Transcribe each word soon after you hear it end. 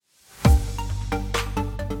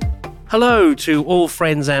Hello to all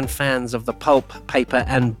friends and fans of the pulp, paper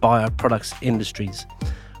and bioproducts industries.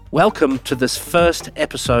 Welcome to this first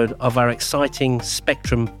episode of our exciting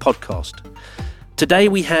Spectrum podcast. Today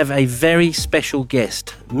we have a very special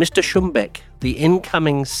guest, Mr. Schönbeck, the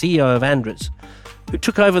incoming CEO of ANDRITZ, who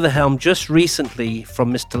took over the helm just recently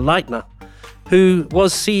from Mr. Leitner, who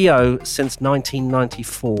was CEO since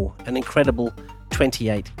 1994, an incredible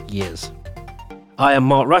 28 years. I am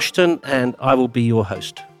Mark Rushton and I will be your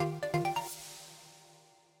host.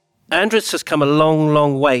 ANDRITZ has come a long,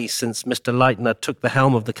 long way since Mr. Leitner took the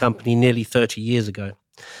helm of the company nearly 30 years ago.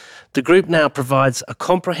 The group now provides a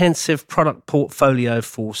comprehensive product portfolio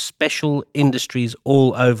for special industries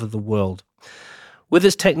all over the world. With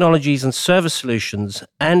its technologies and service solutions,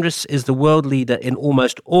 ANDRITZ is the world leader in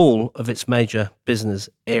almost all of its major business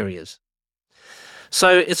areas.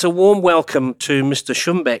 So it's a warm welcome to Mr.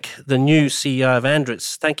 Schönbeck, the new CEO of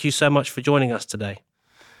ANDRITZ. Thank you so much for joining us today.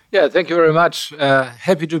 Yeah, thank you very much.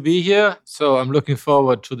 Happy to be here. So I'm looking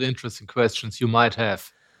forward to the interesting questions you might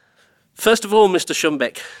have. First of all, Mr.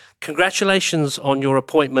 Schönbeck, congratulations on your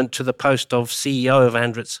appointment to the post of CEO of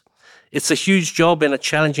ANDRITZ. It's a huge job in a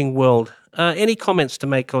challenging world. Any comments to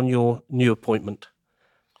make on your new appointment?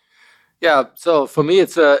 Yeah, so for me,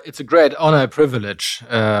 it's a great honor and privilege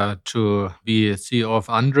to be CEO of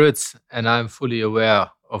ANDRITZ, and I'm fully aware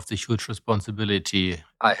of the huge responsibility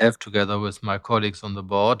I have together with my colleagues on the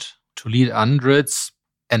board to lead ANDRITZ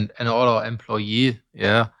and all our employees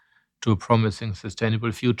to a promising,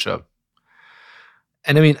 sustainable future.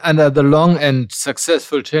 And I mean, under the long and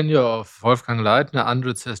successful tenure of Wolfgang Leitner,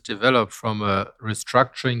 ANDRITZ has developed from a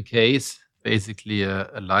restructuring case, basically a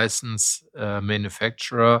license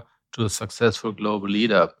manufacturer, to a successful global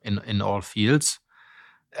leader in all fields.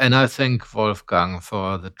 And I thank Wolfgang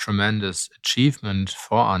for the tremendous achievement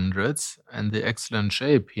for ANDRITZ and the excellent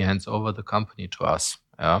shape he hands over the company to us.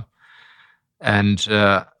 Yeah. And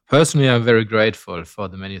personally, I'm very grateful for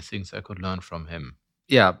the many things I could learn from him.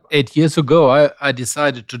 Yeah, 8 years ago, I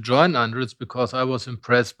decided to join ANDRITZ because I was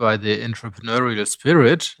impressed by the entrepreneurial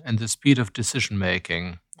spirit and the speed of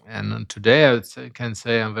decision-making. And today, I can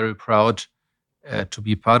say I'm very proud to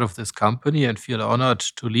be part of this company and feel honored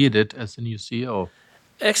to lead it as the new CEO.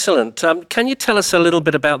 Excellent. Can you tell us a little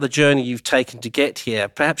bit about the journey you've taken to get here?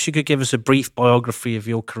 Perhaps you could give us a brief biography of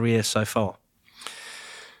your career so far.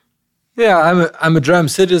 Yeah, I'm a German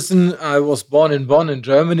citizen. I was born in Bonn in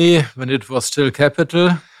Germany when it was still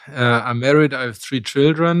capital. I'm married. I have 3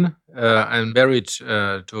 children. I'm married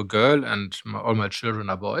to a girl, and all my children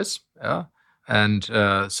are boys. Yeah, and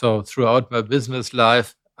so throughout my business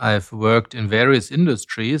life, I've worked in various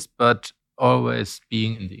industries, but always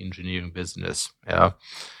being in the engineering business. Yeah,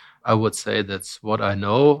 I would say that's what I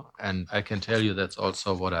know, and I can tell you that's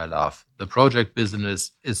also what I love. The project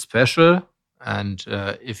business is special, and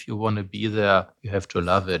if you want to be there, you have to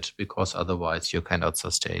love it, because otherwise you cannot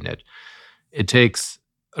sustain it. It takes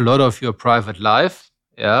a lot of your private life,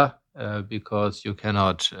 because you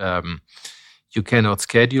cannot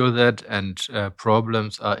schedule that, and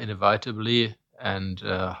problems are inevitably, and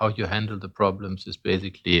how you handle the problems is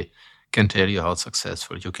basically can tell you how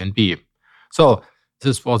successful you can be. So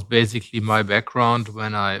this was basically my background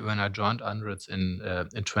when I joined ANDRITZ in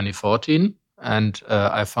 2014, and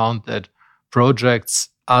I found that projects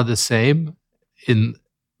are the same in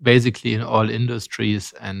basically in all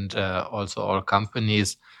industries and also all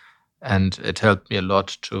companies, and it helped me a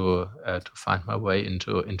lot to find my way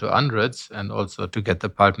into ANDRITZ, and also to get the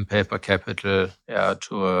pulp and paper capital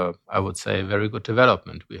to I would say very good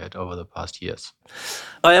development we had over the past years.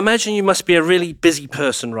 I imagine you must be a really busy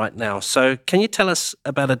person right now. So can you tell us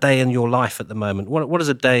about a day in your life at the moment? What does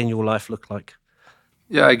a day in your life look like?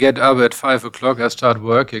 Yeah, I get up at 5 o'clock, I start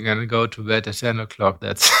working, and go to bed at 10 o'clock.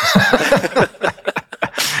 That's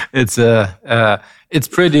it's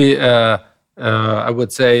pretty, I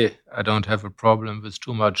would say I don't have a problem with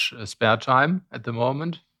too much spare time at the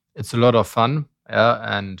moment. It's a lot of fun,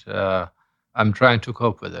 and I'm trying to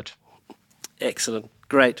cope with it. Excellent.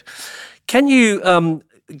 Great. Can you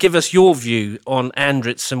give us your view on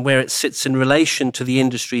ANDRITZ and where it sits in relation to the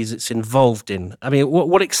industries it's involved in? I mean,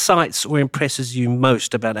 what excites or impresses you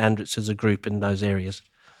most about ANDRITZ as a group in those areas?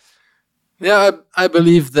 Yeah, I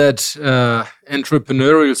believe that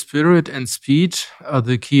entrepreneurial spirit and speed are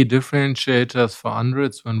the key differentiators for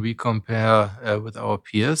ANDRITZ when we compare with our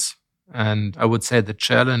peers. And I would say the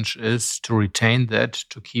challenge is to retain that,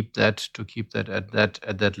 to keep that at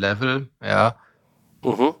that level. Yeah.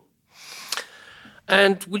 Mm-hmm.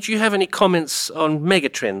 And would you have any comments on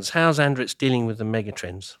megatrends? How's ANDRITZ dealing with the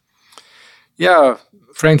megatrends? Yeah,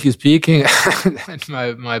 frankly speaking, and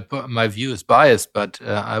my view is biased, but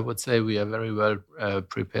I would say we are very well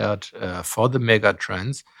prepared for the mega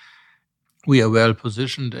trends. We are well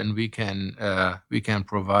positioned, and we can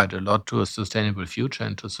provide a lot to a sustainable future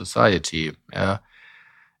and to society.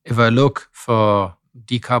 If I look for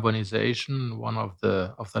decarbonization, one of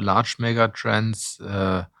the large mega trends,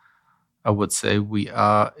 I would say we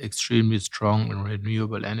are extremely strong in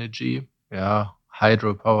renewable energy.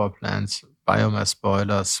 Hydropower plants, biomass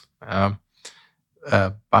boilers,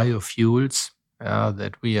 biofuels.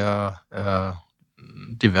 That we are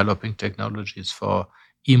developing technologies for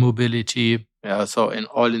e-mobility. So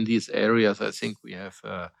in these areas, I think we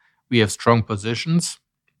have strong positions.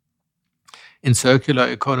 In circular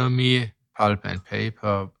economy, pulp and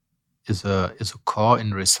paper is a core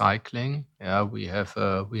in recycling. We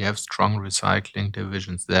have strong recycling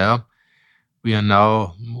divisions there. We are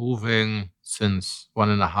now moving since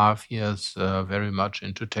 1.5 years very much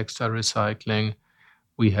into textile recycling.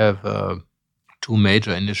 We have 2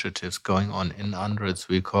 major initiatives going on in ANDRITZ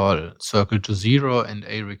we call Circle to Zero and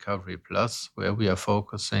A Recovery Plus, where we are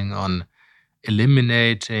focusing on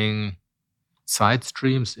eliminating side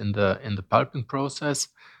streams in the pulping process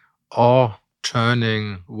or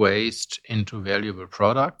turning waste into valuable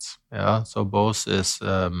products. So both is,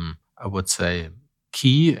 I would say,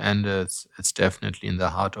 key, and it's definitely in the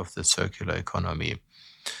heart of the circular economy.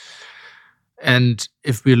 And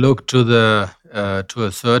if we look to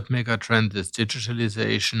a third mega trend, this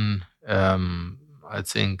digitalization, I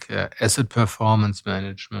think asset performance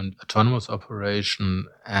management, autonomous operation,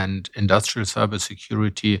 and industrial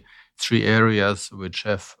cybersecurity, 3 areas which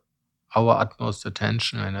have our utmost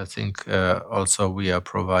attention. And I think also we are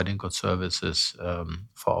providing good services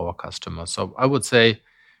for our customers. So I would say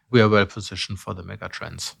we are well positioned for the mega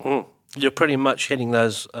trends. You're pretty much hitting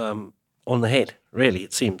those on the head, really,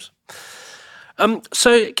 it seems.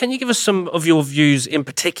 So can you give us some of your views in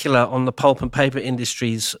particular on the pulp and paper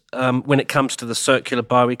industries when it comes to the circular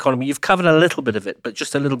bioeconomy? You've covered a little bit of it, but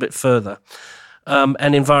just a little bit further.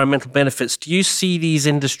 And environmental benefits. Do you see these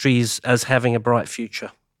industries as having a bright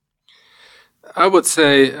future? I would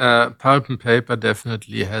say pulp and paper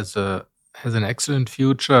definitely has an excellent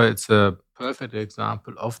future. It's a perfect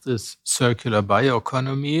example of this circular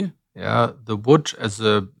bioeconomy. The wood as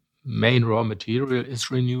a main raw material is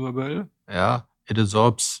renewable. It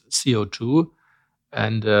absorbs CO2,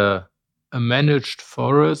 and a managed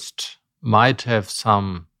forest might have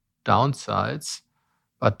some downsides,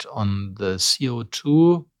 but on the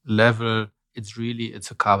CO2 level,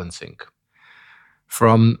 it's a carbon sink.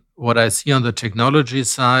 From what I see on the technology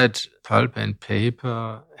side, pulp and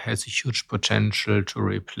paper has a huge potential to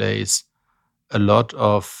replace a lot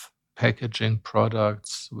of packaging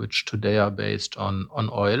products which today are based on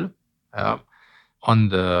oil. On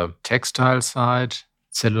the textile side,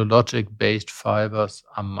 cellulosic-based fibers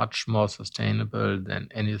are much more sustainable than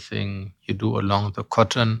anything you do along the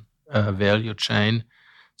cotton value chain.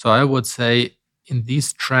 So I would say in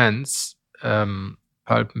these trends,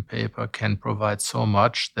 pulp and paper can provide so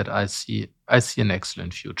much that I see an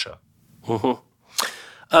excellent future.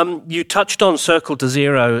 You touched on Circle to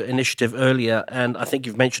Zero initiative earlier, and I think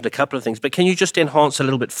you've mentioned a couple of things, but can you just enhance a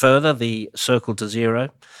little bit further the Circle to Zero?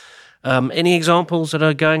 Any examples that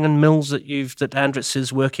are going on mills that ANDRITZ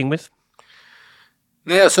is working with?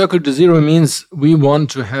 Circle to Zero means we want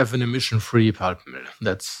to have an emission-free pulp mill.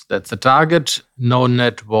 That's the target. No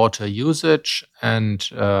net water usage and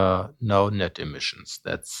no net emissions.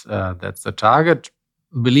 That's the target.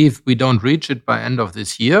 Believe we don't reach it by end of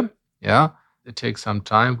this year. It takes some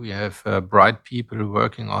time. We have bright people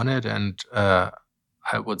working on it, and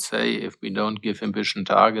I would say if we don't give ambition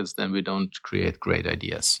targets, then we don't create great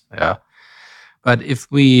ideas. But if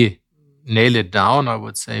we nail it down, I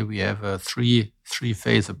would say we have a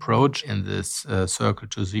three-phase approach in this Circle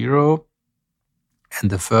to Zero. And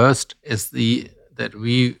the first is that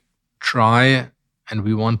we try and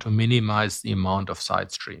we want to minimize the amount of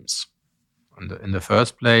side streams in the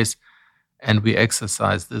first place. And we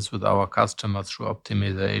exercise this with our customers through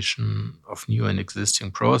optimization of new and existing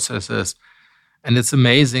processes. And it's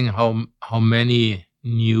amazing how many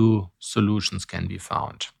new solutions can be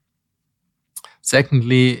found.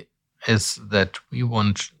 Secondly, is that we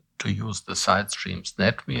want to use the side streams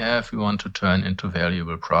that we want to turn into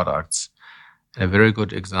valuable products. And a very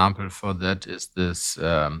good example for that is this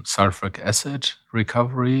sulfuric acid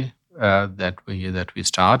recovery that we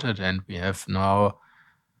started, and we have now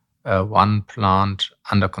one plant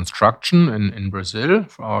under construction in Brazil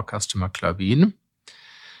for our customer Klabin.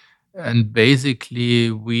 And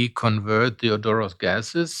basically, we convert the odorous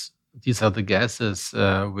gases these are the gases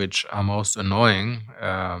which are most annoying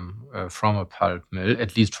from a pulp mill,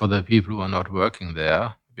 at least for the people who are not working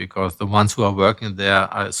there, because the ones who are working there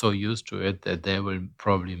are so used to it that they will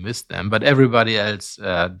probably miss them. But everybody else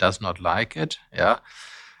does not like it. Yeah.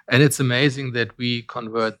 And it's amazing that we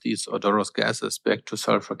convert these odorous gases back to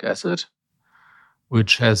sulfuric acid,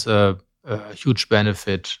 which has a huge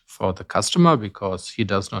benefit for the customer because he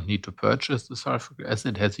does not need to purchase the sulfuric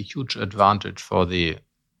acid. It has a huge advantage for the,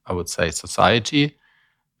 I would say, society,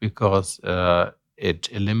 because it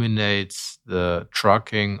eliminates the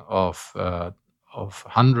trucking of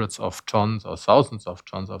hundreds of tons or thousands of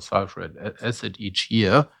tons of sulfuric acid each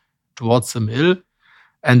year towards the mill.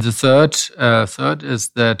 And the third is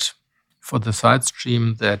that for the side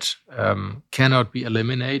stream that cannot be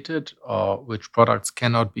eliminated or which products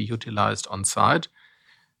cannot be utilized on site,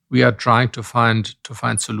 we are trying to find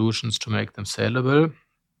solutions to make them saleable.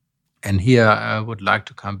 And here I would like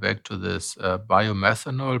to come back to this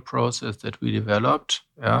biomethanol process that we developed,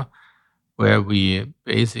 where we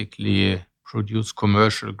basically produce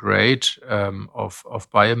commercial grade of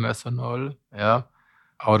biomethanol,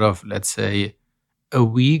 out of, let's say, a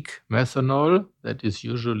weak methanol that is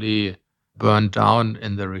usually burned down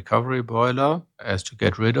in the recovery boiler. As to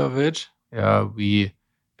get rid of it, we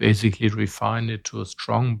basically refine it to a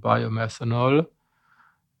strong biomethanol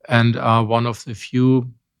and are one of the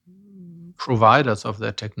few providers of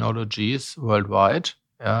their technologies worldwide.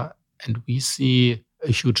 And we see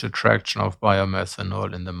a huge attraction of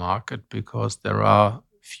biomethanol in the market because there are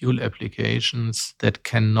fuel applications that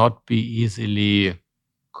cannot be easily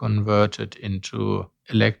converted into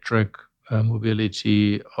electric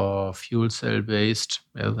mobility or fuel cell based,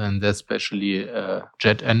 and especially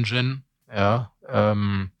jet engine.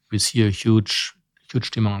 We see a huge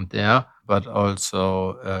demand there, but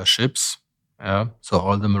also ships. So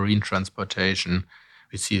all the marine transportation,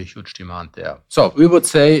 we see a huge demand there. So we would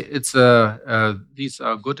say it's these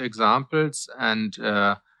are good examples, and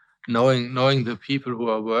knowing the people who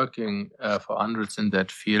are working for ANDRITZ in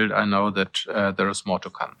that field, I know that there is more to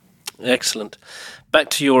come. Excellent. Back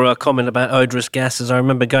to your comment about odorous gases. I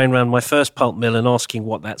remember going around my first pulp mill and asking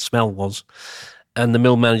what that smell was. And the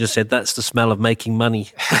mill manager said, that's the smell of making money.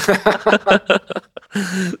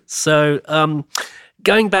 So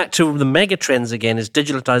going back to the mega trends again is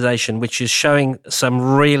digitalization, which is showing some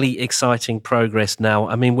really exciting progress now.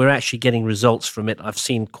 I mean, we're actually getting results from it. I've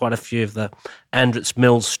seen quite a few of the ANDRITZ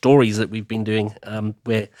Mills stories that we've been doing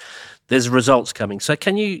where there's results coming. So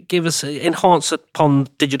can you give us, enhance upon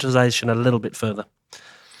digitalization a little bit further?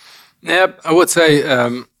 Yeah, I would say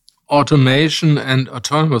automation and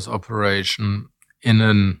autonomous operation in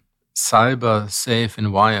a cyber-safe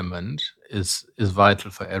environment is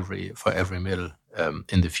vital for every mill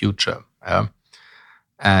in the future.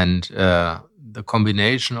 And the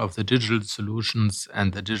combination of the digital solutions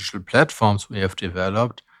and the digital platforms we have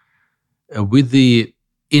developed with the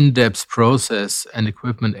in-depth process and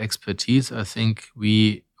equipment expertise, I think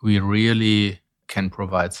we really can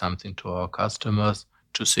provide something to our customers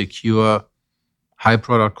to secure high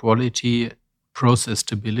product quality, process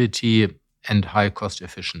stability, and high cost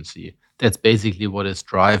efficiency. That's basically what is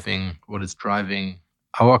driving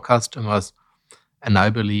our customers, and I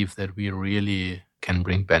believe that we really can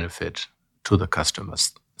bring benefit to the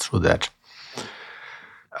customers through that.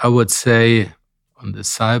 I would say on the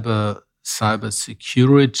cyber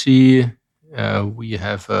security, we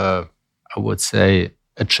have I would say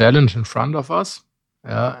a challenge in front of us,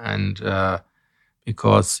 and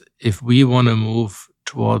because if we want to move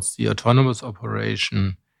towards the autonomous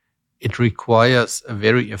operation, it requires a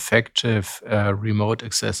very effective remote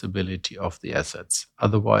accessibility of the assets.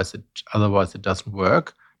 Otherwise it doesn't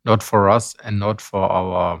work, not for us and not for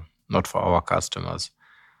our customers,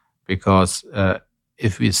 because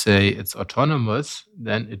if we say it's autonomous,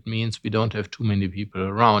 then it means we don't have too many people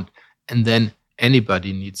around, and then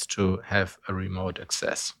anybody needs to have a remote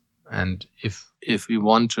access. And if we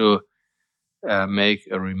want to make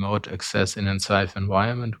a remote access in a safe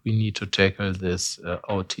environment, we need to tackle this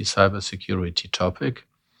OT cybersecurity topic,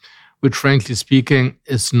 which, frankly speaking,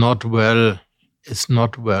 is not well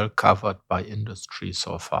covered by industry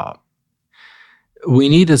so far. We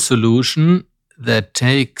need a solution that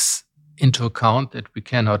takes into account that we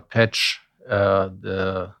cannot patch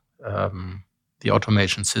the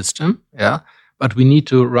automation system, but we need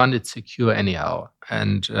to run it secure anyhow.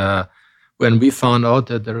 And when we found out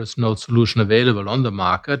that there is no solution available on the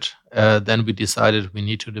market, then we decided we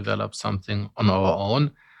need to develop something on our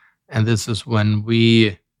own. And this is when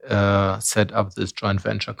we set up this joint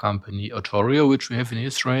venture company, Otorio, which we have in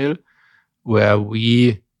Israel, where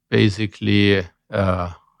we basically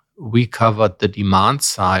we covered the demand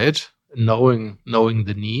side, knowing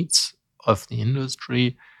the needs of the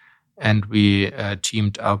industry, and we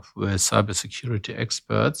teamed up with cybersecurity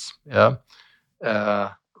experts,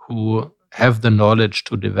 who have the knowledge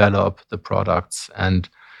to develop the products. And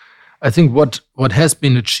I think what has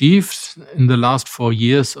been achieved in the last 4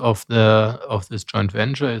 years of this joint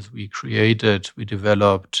venture is we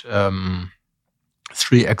developed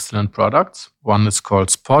 3 excellent products. One is called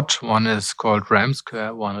Spot, one is called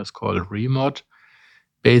Ramsquare, one is called Remote,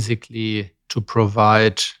 basically to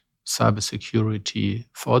provide cybersecurity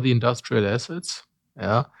for the industrial assets,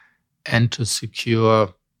 and to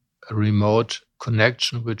secure a remote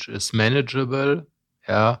connection which is manageable,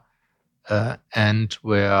 and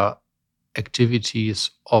where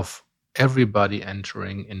activities of everybody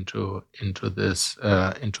entering into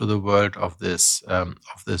the world of this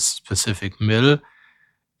specific mill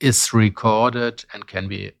is recorded and can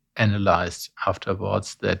be analyzed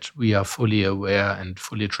afterwards, that we are fully aware and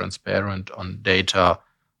fully transparent on data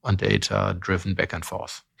driven back and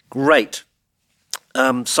forth. Great.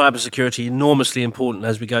 Cybersecurity, enormously important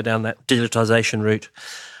as we go down that digitization route.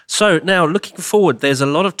 So now, looking forward, there's a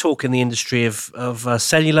lot of talk in the industry of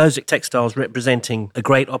cellulosic textiles representing a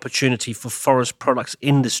great opportunity for forest products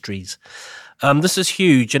industries. This is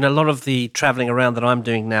huge, and a lot of the travelling around that I'm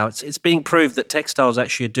doing now, it's being proved that textiles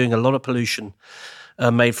actually are doing a lot of pollution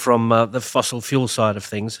made from the fossil fuel side of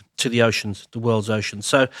things to the oceans, the world's oceans.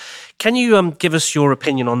 So can you give us your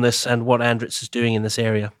opinion on this and what ANDRITZ is doing in this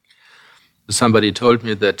area? Somebody told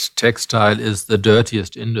me that textile is the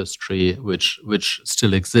dirtiest industry which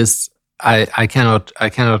still exists. I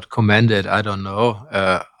cannot commend it. I don't know.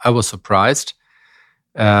 I was surprised.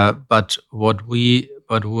 But what we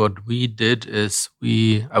did is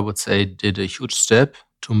I would say, did a huge step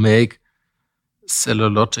to make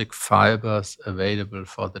cellulosic fibers available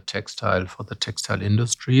for the textile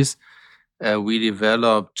industries. We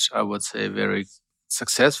developed, I would say, very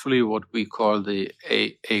successfully what we call the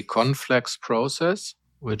a conflex process,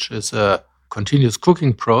 which is a continuous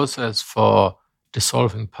cooking process for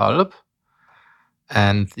dissolving pulp.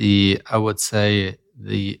 And I would say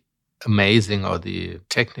the amazing or the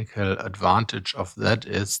technical advantage of that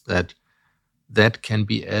is that can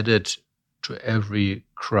be added to every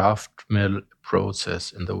craft mill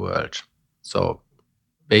process in the world. So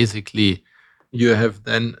basically you have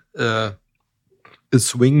then a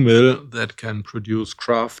swing mill that can produce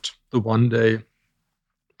craft the one day,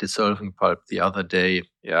 dissolving pulp the other day,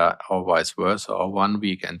 or vice versa, or 1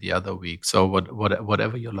 week and the other week. So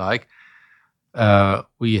whatever you like.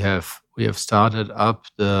 We have started up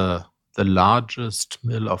the largest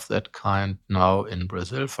mill of that kind now in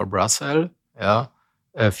Brazil, for Brussels.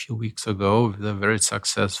 A few weeks ago, with a very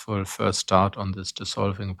successful first start on this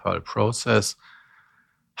dissolving pulp process.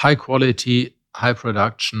 High quality, high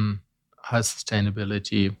production, high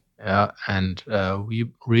sustainability, and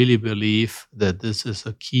we really believe that this is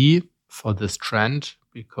a key for this trend,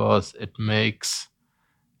 because it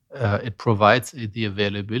provides the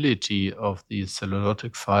availability of these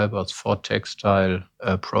cellulosic fibers for textile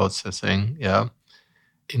processing,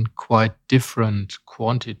 in quite different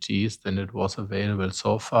quantities than it was available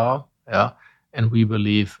so far, and we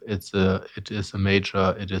believe it is a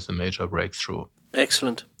major breakthrough.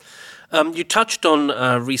 Excellent. You touched on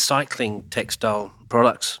recycling textile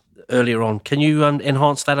products earlier on. Can you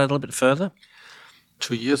enhance that a little bit further?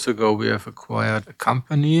 2 years ago, we have acquired a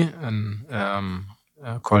company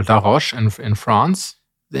called La Roche in France.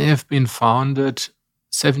 They have been founded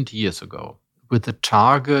 70 years ago with the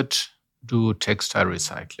target do textile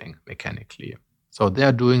recycling mechanically. So they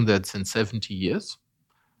are doing that since 70 years.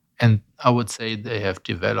 And I would say they have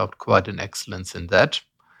developed quite an excellence in that.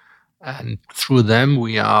 And through them,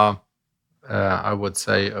 we are, I would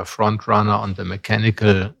say, a front runner on the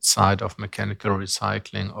mechanical side of mechanical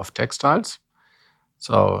recycling of textiles.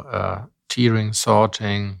 So tearing,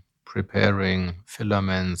 sorting, preparing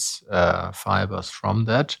filaments, fibers from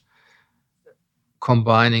that.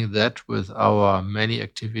 Combining that with our many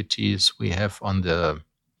activities we have on the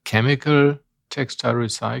chemical textile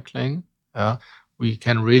recycling, we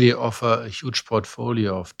can really offer a huge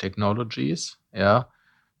portfolio of technologies,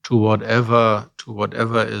 to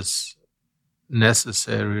whatever is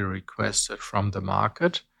necessary, requested from the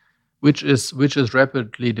market, which is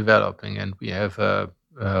rapidly developing. And we have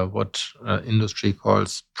what industry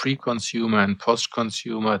calls pre-consumer and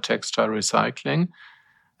post-consumer textile recycling.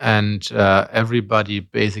 And everybody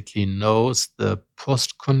basically knows the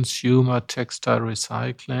post-consumer textile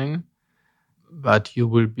recycling, but you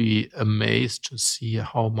will be amazed to see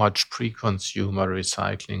how much pre-consumer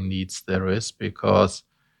recycling needs there is, because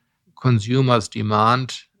consumers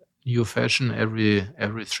demand new fashion every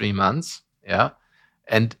 3 months. Yeah.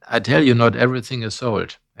 And I tell you, not everything is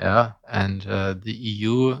sold. Yeah. And the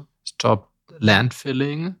EU stopped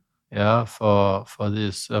landfilling, yeah, for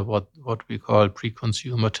this what we call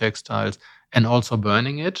pre-consumer textiles, and also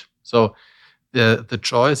burning it. So the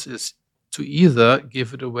choice is to either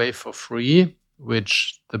give it away for free,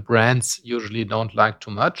 which the brands usually don't like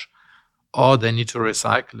too much, or they need to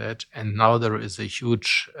recycle it. And now there is a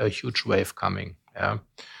huge wave coming. Yeah.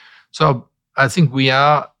 So I think we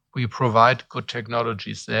provide good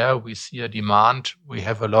technologies there. We see a demand. We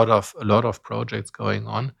have a lot of projects going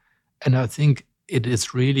on, and I think it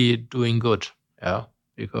is really doing good. Yeah,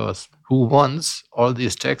 because who wants all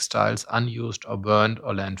these textiles unused or burned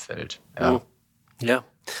or landfilled? Yeah. Yeah.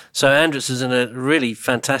 So ANDRITZ is in a really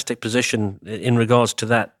fantastic position in regards to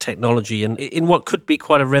that technology and in what could be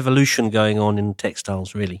quite a revolution going on in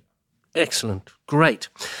textiles, really. Excellent. Great.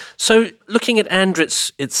 So looking at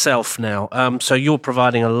ANDRITZ itself now, so you're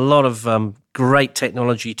providing a lot of great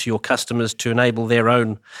technology to your customers to enable their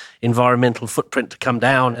own environmental footprint to come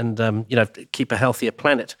down and, keep a healthier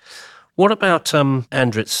planet. What about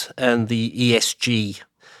ANDRITZ and the ESG,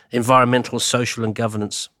 environmental, social and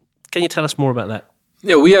governance? Can you tell us more about that?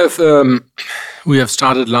 Yeah, we have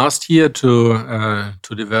started last year to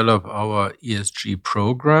develop our ESG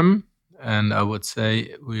program, and I would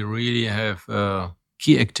say we really have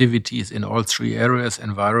key activities in all three areas: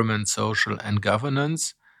 environment, social, and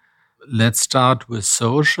governance. Let's start with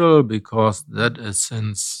social, because that is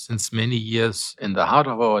since many years in the heart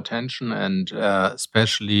of our attention, and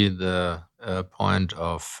especially the point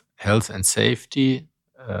of health and safety,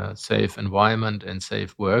 safe environment, and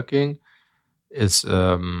safe working is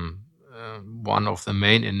one of the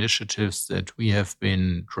main initiatives that we have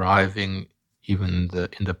been driving even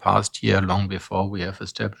in the past year, long before we have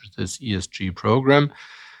established this ESG program.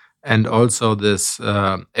 And also this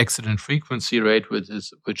accident frequency rate, which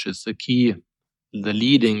is the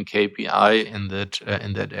leading KPI in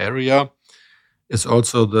that area, is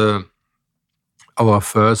also our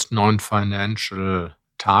first non-financial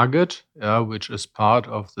target, which is part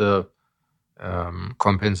of the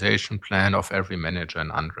compensation plan of every manager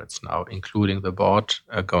in ANDRITZ now, including the board,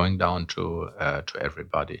 going down to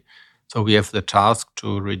everybody. So we have the task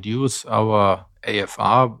to reduce our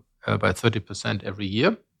AFR by 30% every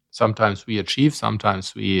year. Sometimes we achieve,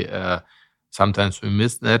 sometimes we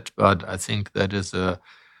miss that, but I think that is a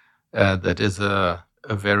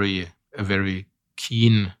very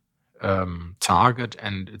keen target,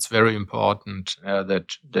 and it's very important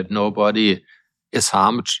that nobody is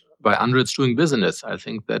harmed by ANDRITZ doing business. I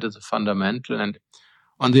think that is a fundamental. And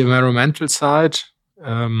on the environmental side,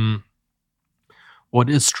 what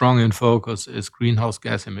is strong in focus is greenhouse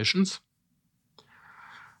gas emissions,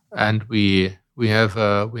 and we have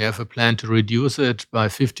a plan to reduce it by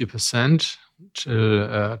 50%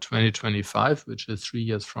 till 2025, which is 3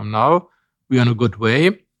 years from now. We are on a good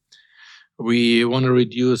way. We want to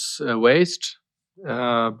reduce waste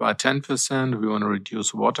by 10%. We want to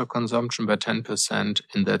reduce water consumption by 10%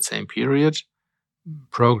 in that same period.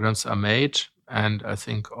 Programs are made, and I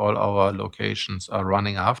think all our locations are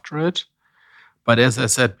running after it. But as I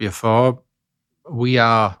said before, we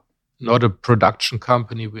are not a production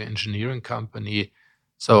company, we're an engineering company.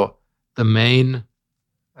 So the main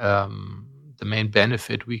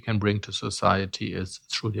benefit we can bring to society is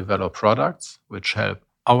through developed products, which help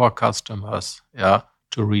our customers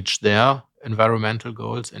to reach their environmental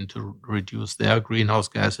goals and to reduce their greenhouse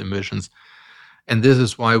gas emissions. And this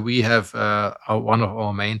is why we have one of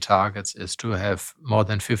our main targets is to have more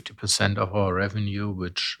than 50% of our revenue,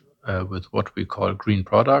 which with what we call green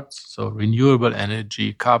products, so renewable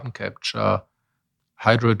energy, carbon capture,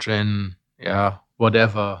 hydrogen,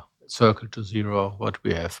 whatever, circle to zero, what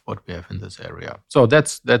we have in this area. So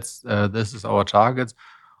this is our targets.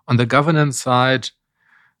 On the governance side,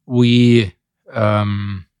 we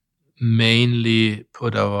mainly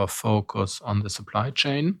put our focus on the supply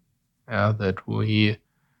chain, that we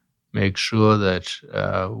make sure that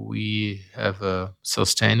we have a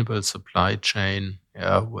sustainable supply chain,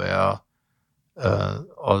 where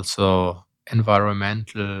also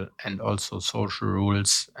environmental and also social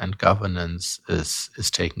rules and governance is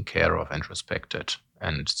taken care of and respected.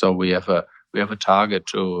 And so we have a target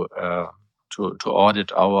to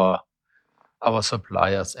audit our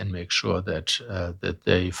suppliers and make sure that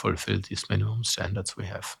they fulfill these minimum standards we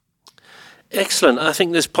have. Excellent. I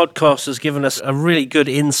think this podcast has given us a really good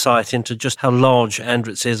insight into just how large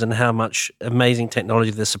ANDRITZ is and how much amazing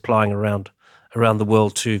technology they're supplying around around the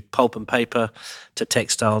world to pulp and paper, to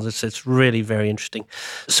textiles. It's really very interesting.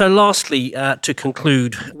 So lastly, to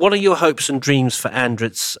conclude, what are your hopes and dreams for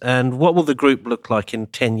ANDRITZ, and what will the group look like in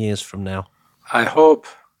 10 years from now? I hope,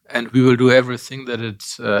 and we will do everything that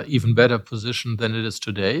it's even better positioned than it is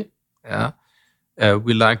today. Yeah,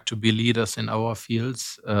 we like to be leaders in our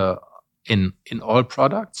fields in all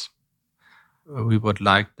products. We would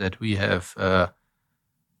like that we have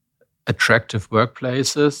attractive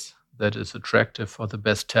workplaces that is attractive for the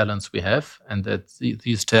best talents we have, and that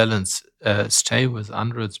these talents stay with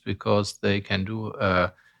ANDRITZ because they can do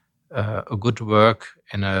a good work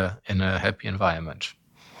in a happy environment.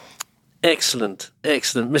 Excellent.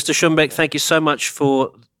 Mr. Schönbeck, thank you so much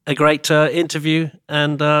for a great interview,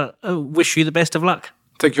 and wish you the best of luck.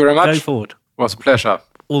 Thank you very much. Going forward. It was a pleasure.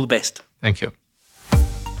 All the best. Thank you.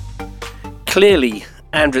 Clearly,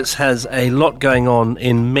 ANDRITZ has a lot going on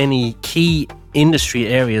in many key industry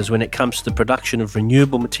areas when it comes to the production of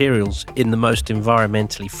renewable materials in the most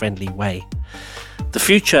environmentally friendly way. The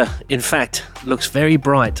future, in fact, looks very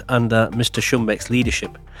bright under Mr. Schönbeck's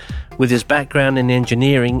leadership, with his background in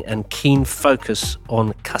engineering and keen focus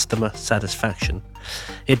on customer satisfaction.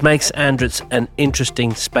 It makes ANDRITZ an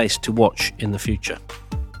interesting space to watch in the future.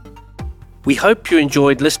 We hope you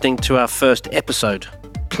enjoyed listening to our first episode.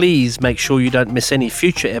 Please make sure you don't miss any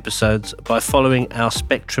future episodes by following our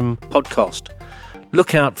Spectrum podcast.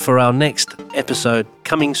 Look out for our next episode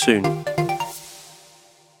coming soon.